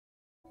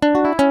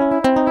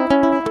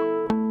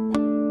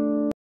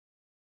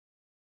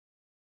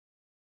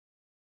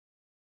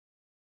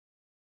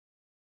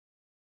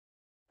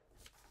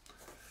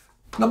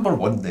Number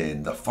 1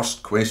 then, the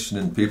first question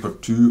in paper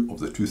 2 of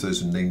the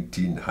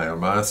 2019 Higher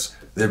Maths.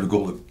 There we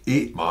go, look,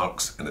 8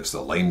 marks, and it's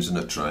the lines in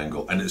a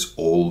triangle, and it's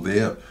all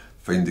there.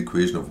 Find the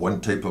equation of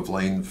one type of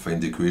line,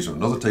 find the equation of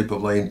another type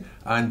of line,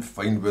 and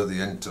find where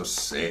they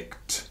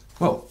intersect.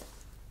 Well,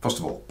 first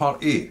of all,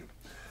 part A.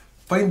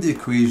 Find the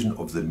equation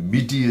of the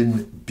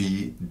median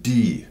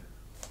BD.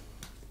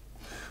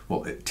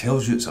 Well, it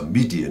tells you it's a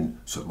median,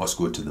 so it must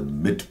go to the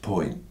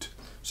midpoint.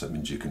 So that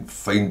means you can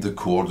find the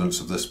coordinates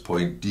of this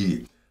point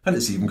D. And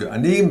it's even got a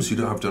name, so you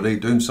don't have to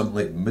write down something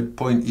like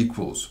midpoint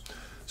equals.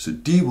 So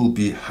D will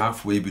be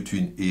halfway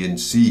between A and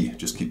C.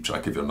 Just keep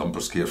track of your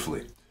numbers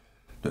carefully.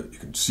 Now, you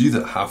can see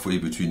that halfway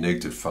between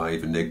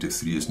 -5 and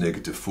 -3 is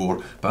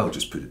 -4, but I'll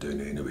just put it down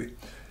anyway.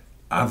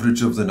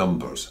 Average of the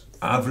numbers,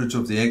 average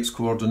of the x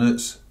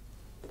coordinates,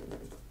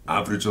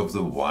 average of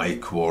the y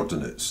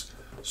coordinates.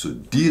 So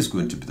D is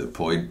going to be the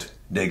point,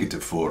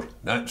 -4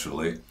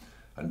 naturally,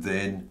 and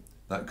then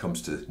that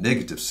comes to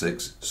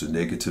 -6, so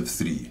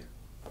 -3.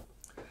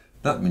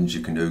 That means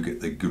you can now get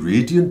the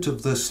gradient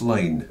of this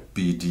line,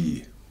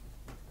 BD.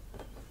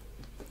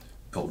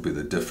 It'll be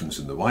the difference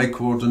in the y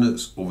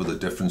coordinates over the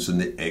difference in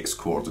the x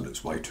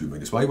coordinates, y2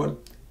 minus y1,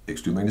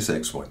 x2 minus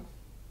x1.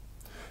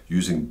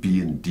 Using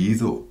B and D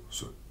though,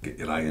 so get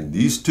your eye on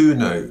these two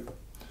now.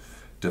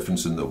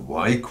 Difference in the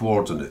y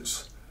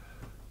coordinates.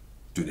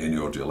 Do it in any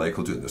order you like,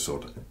 I'll do it in this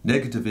order.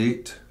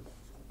 -8,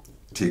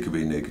 take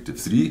away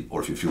 -3,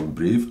 or if you're feeling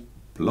brave,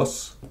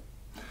 plus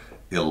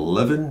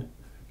 11,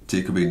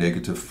 take away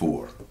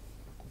 -4.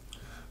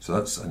 So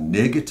that's a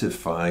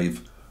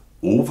 -5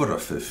 over a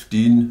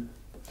 15,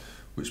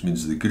 which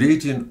means the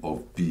gradient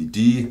of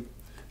BD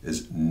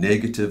is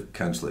negative,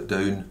 cancel it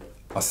down,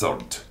 a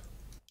third.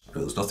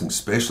 Now there's nothing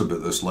special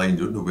about this line,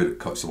 you don't know where it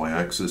cuts the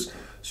y-axis,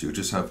 so you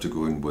just have to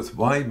go in with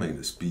y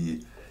minus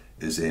b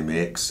is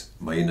mx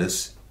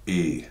minus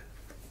a.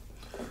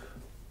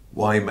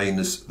 Y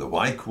minus the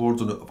y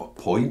coordinate of a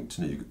point,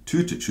 now you've got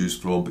two to choose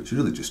from, but you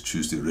really just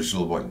choose the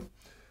original one.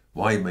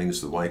 Y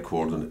minus the y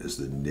coordinate is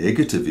the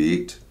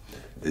 -8,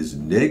 is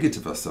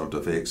negative a third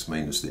of x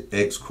minus the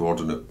x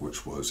coordinate,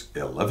 which was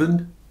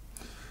 11.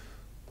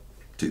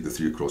 Take the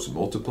 3 across and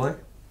multiply.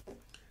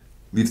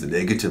 Leave the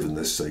negative in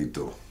this side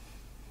though.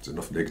 There's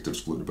enough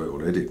negatives floating about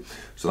already.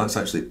 So that's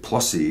actually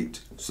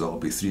 +8, so that'll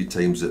be 3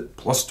 times it,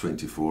 plus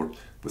 24.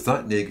 With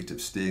that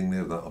negative staying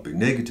there, that'll be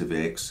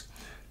 -x,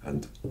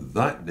 and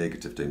that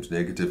negative times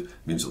negative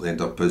means it'll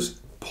end up as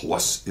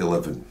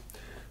 +11.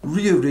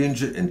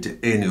 Rearrange it into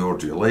any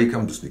order you like.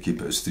 I'm just going to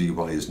keep it as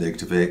 3y is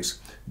 -x.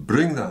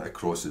 Bring that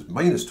across as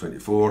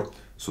 -24,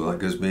 so that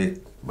gives me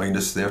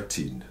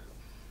 -13.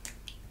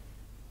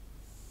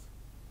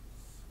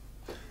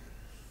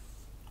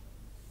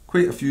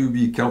 Quite a few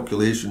wee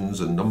calculations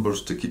and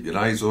numbers to keep your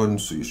eyes on,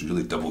 so you should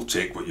really double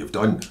check what you've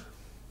done.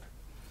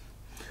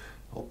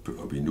 I'll put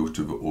a wee note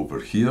of it over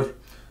here.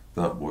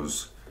 That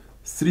was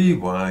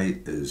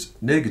 3y is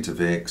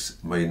 -x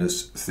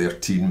minus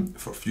 13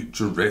 for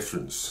future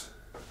reference.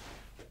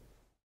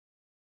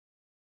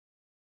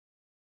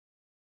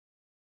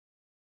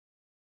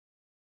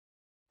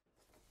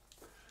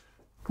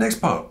 Next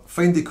part,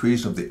 find the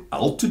equation of the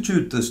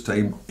altitude, this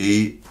time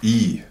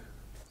AE.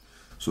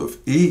 So if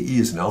AE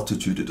is an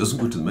altitude, it doesn't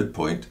go to the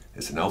midpoint,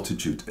 it's an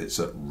altitude, it's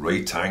at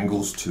right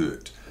angles to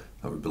it.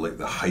 That would be like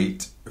the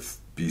height if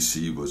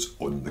BC was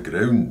on the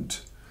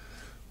ground.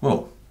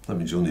 Well, that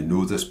means you only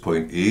know this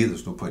point A,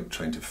 there's no point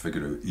trying to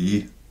figure out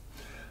E.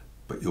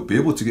 But you'll be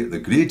able to get the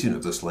gradient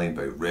of this line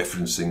by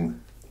referencing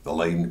the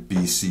line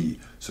BC.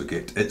 So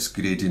get its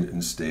gradient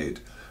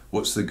instead.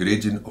 What's the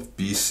gradient of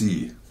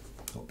BC?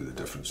 That'll be the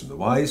difference in the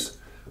y's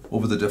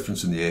over the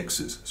difference in the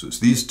x's. So it's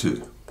these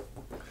two.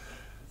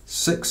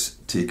 6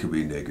 take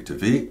away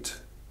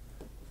 -8,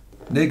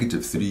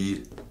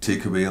 -3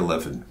 take away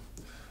 11.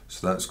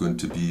 So that's going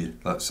to be,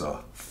 that's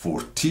a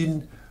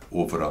 14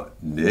 over a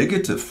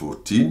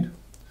 -14.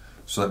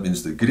 So that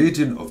means the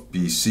gradient of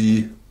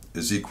BC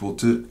is equal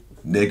to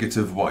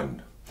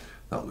 -1.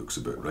 That looks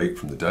about right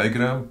from the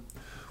diagram,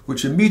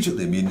 which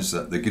immediately means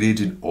that the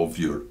gradient of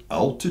your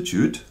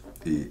altitude,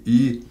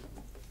 AE,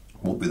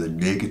 will be the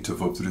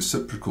negative of the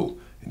reciprocal.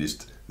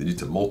 They need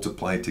to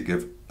multiply to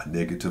give a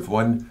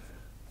 -1,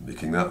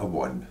 making that a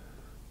 1.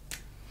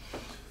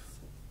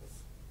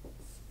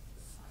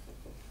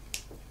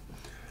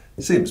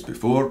 Same as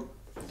before.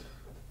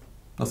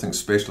 Nothing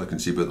special I can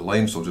see about the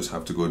line, so I'll just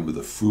have to go in with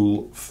a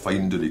full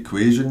finder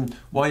equation.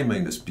 Y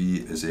minus b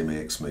is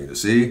mx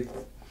minus a.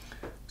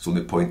 It's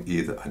only point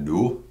A that I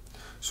know.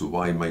 So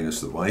y minus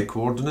the y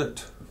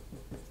coordinate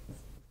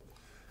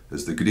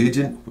is the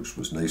gradient, which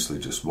was nicely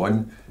just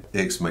 1,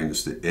 x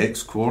minus the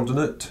x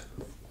coordinate,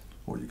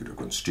 or you could have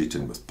gone straight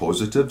in with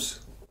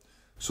positives.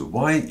 So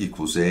y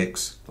equals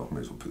x, I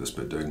might as well put this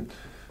bit down,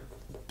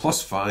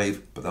 plus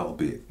 5, but that'll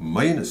be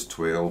minus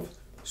 12,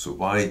 so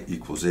y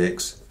equals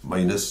x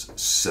minus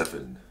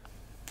 7.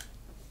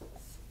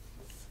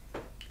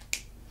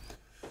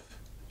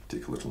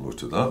 Take a little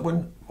note of that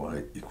one,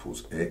 y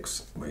equals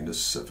x minus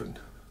 7.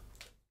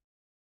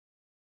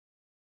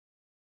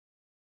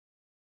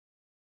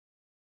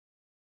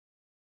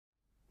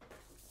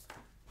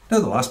 Now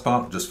the last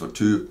part, just for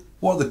 2,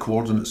 what are the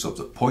coordinates of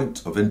the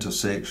point of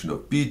intersection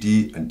of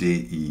BD and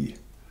AE?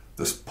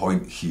 This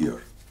point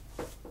here.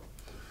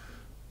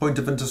 Point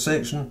of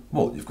intersection,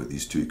 well, you've got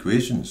these two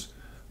equations.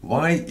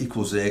 Y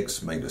equals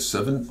x minus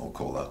 7, I'll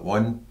call that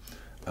 1,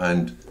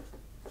 and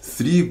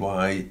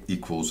 3y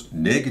equals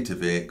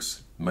negative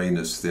x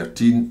minus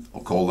 13,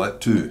 I'll call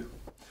that 2.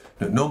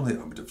 Now normally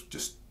I would have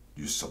just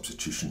used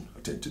substitution.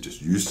 I tend to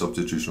just use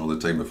substitution all the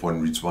time if one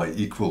reads y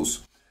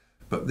equals.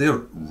 But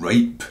they're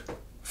ripe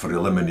for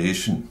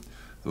elimination.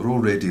 They're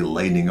already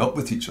lining up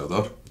with each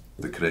other,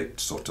 the correct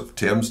sort of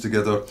terms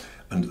together,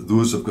 and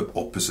those have got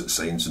opposite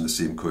signs and the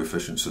same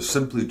coefficient. So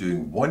simply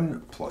doing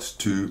 1 plus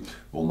 2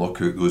 will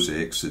knock out those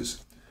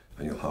x's.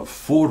 And you'll have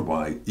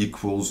 4y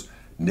equals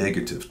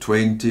negative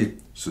 20.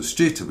 So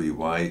straight away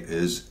y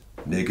is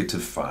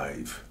negative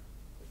 5.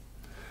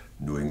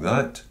 Knowing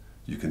that,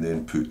 you can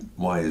then put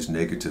y is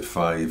negative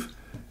 5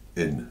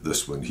 in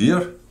this one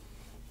here.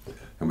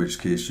 In which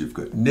case you've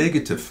got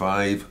negative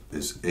 5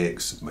 is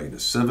x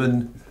minus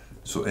 7.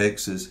 So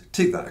x's,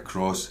 take that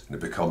across and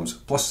it becomes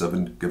plus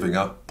 7, giving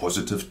a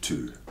positive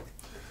 2.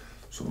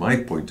 So my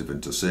point of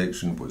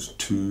intersection was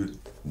 2,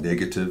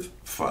 negative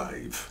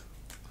 5.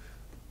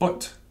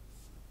 But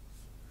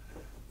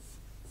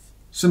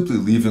simply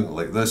leaving it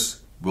like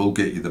this will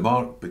get you the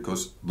mark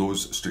because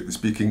those, strictly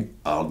speaking,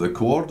 are the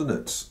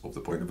coordinates of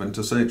the point of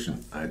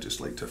intersection. I just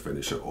like to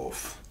finish it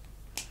off.